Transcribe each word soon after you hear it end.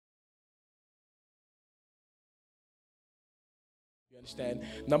You understand?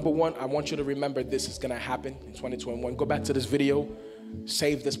 Number one, I want you to remember this is going to happen in 2021. Go back to this video,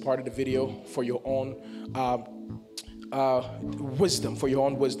 save this part of the video for your own wisdom, for your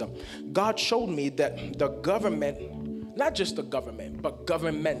own wisdom. God showed me that the government, not just the government, but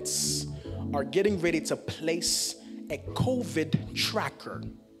governments are getting ready to place a COVID tracker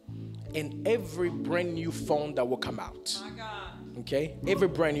in every brand new phone that will come out. Okay? Every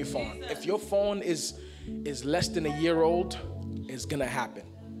brand new phone. If your phone is less than a year old, it's gonna happen.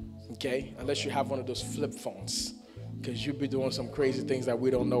 Okay? Unless you have one of those flip phones, because you'll be doing some crazy things that we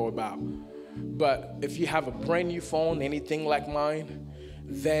don't know about. But if you have a brand new phone, anything like mine,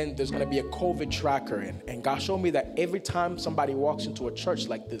 then there's gonna be a COVID tracker. And God showed me that every time somebody walks into a church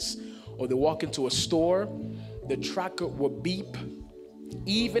like this, or they walk into a store, the tracker will beep,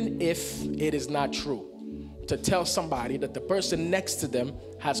 even if it is not true, to tell somebody that the person next to them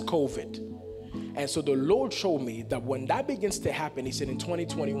has COVID. And so the Lord showed me that when that begins to happen, he said in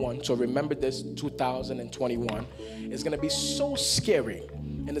 2021, so remember this, 2021, it's going to be so scary,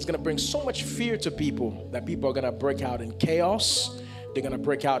 and it's going to bring so much fear to people that people are going to break out in chaos. They're going to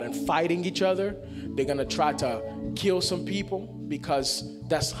break out in fighting each other. They're going to try to kill some people, because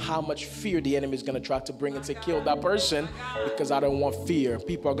that's how much fear the enemy is going to try to bring in to kill that person, because I don't want fear.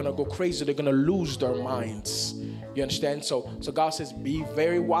 People are going to go crazy. They're going to lose their minds. You understand? So God says, be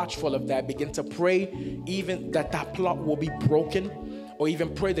very watchful of that. Begin to pray even that plot will be broken, or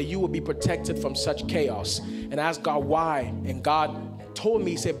even pray that you will be protected from such chaos. And ask God why. And God told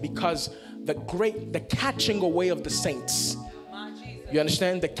me, he said, because the catching away of the saints. You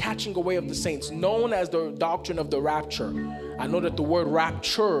understand? The catching away of the saints, known as the doctrine of the rapture. I know that the word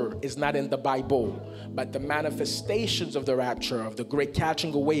rapture is not in the Bible, but the manifestations of the rapture, of the great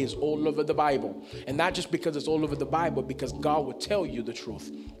catching away, is all over the Bible. And not just because it's all over the Bible, because God will tell you the truth.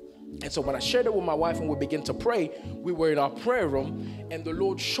 And so when I shared it with my wife and we began to pray, we were in our prayer room, and the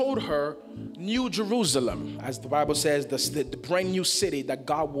Lord showed her New Jerusalem, as the Bible says, the brand new city that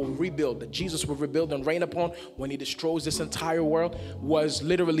God will rebuild, that Jesus will rebuild and reign upon when he destroys this entire world, was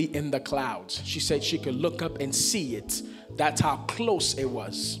literally in the clouds. She said she could look up and see it. That's how close it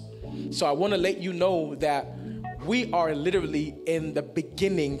was. So I want to let you know that we are literally in the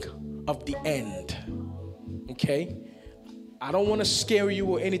beginning of the end. Okay? I don't want to scare you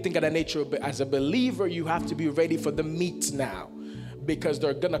or anything of that nature, but as a believer, you have to be ready for the meat now, because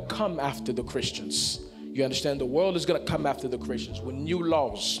they're going to come after the Christians. You understand? The world is going to come after the Christians with new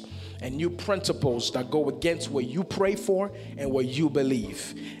laws and new principles that go against what you pray for and what you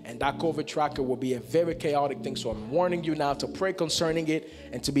believe. And that COVID tracker will be a very chaotic thing. So I'm warning you now to pray concerning it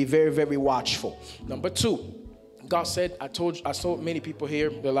and to be very, very watchful. Number two, God said, I told many people here,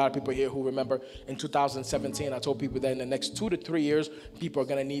 there are a lot of people here who remember in 2017, I told people that in the next 2 to 3 years, people are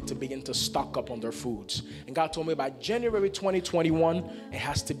going to need to begin to stock up on their foods. And God told me by January 2021, it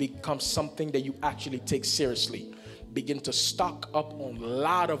has to become something that you actually take seriously. Begin to stock up on a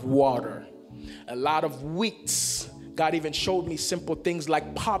lot of water, a lot of wheats. God even showed me simple things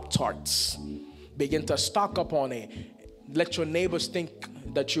like Pop-Tarts. Begin to stock up on it. Let your neighbors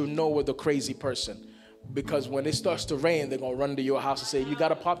think that you know we're the crazy person. Because when it starts to rain, they're going to run to your house and say, you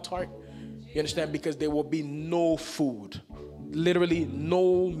got a Pop-Tart? You understand? Because there will be no food. Literally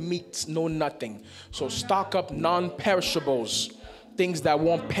no meat, no nothing. So stock up non-perishables, things that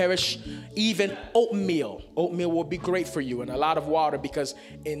won't perish. Even oatmeal. Oatmeal will be great for you, and a lot of water, because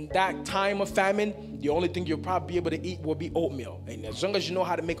in that time of famine, the only thing you'll probably be able to eat will be oatmeal. And as long as you know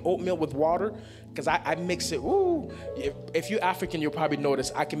how to make oatmeal with water, because I mix it. Ooh, if you're African, you'll probably notice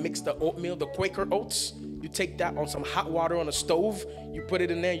I can mix the oatmeal, the Quaker oats. You take that on some hot water on a stove, you put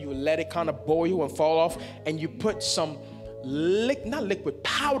it in there, you let it kind of boil and fall off, and you put some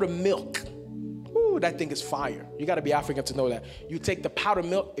powder milk. Ooh, that thing is fire. You got to be African to know that. You take the powder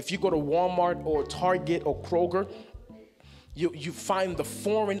milk. If you go to Walmart or Target or Kroger, you find the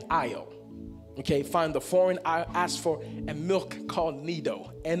foreign aisle. Okay, find the foreign aisle. Ask for a milk called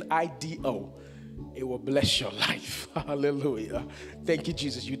Nido, Nido. It will bless your life. Hallelujah. Thank you,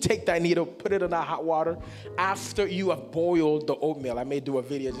 Jesus. You take that needle, put it in that hot water. After you have boiled the oatmeal, I may do a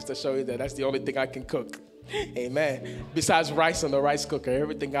video just to show you that that's the only thing I can cook. Amen. Besides rice and the rice cooker,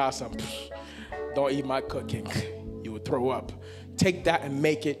 everything else, don't eat my cooking. You will throw up. Take that and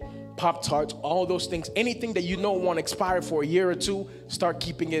make it Pop-Tarts, all those things. Anything that you know won't expire for a year or two, start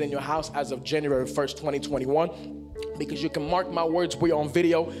keeping it in your house as of January 1st, 2021. Because you can mark my words, we're on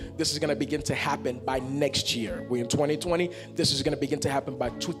video. This is going to begin to happen by next year. We're in 2020. This is going to begin to happen by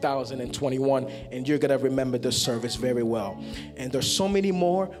 2021. And you're going to remember this service very well. And there's so many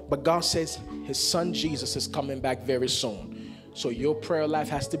more. But God says his son Jesus is coming back very soon. So your prayer life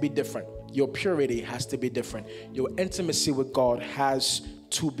has to be different. Your purity has to be different. Your intimacy with God has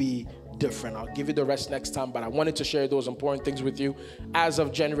to be different. I'll give you the rest next time, but I wanted to share those important things with you as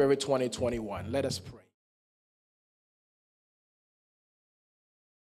of January 2021. Let us pray.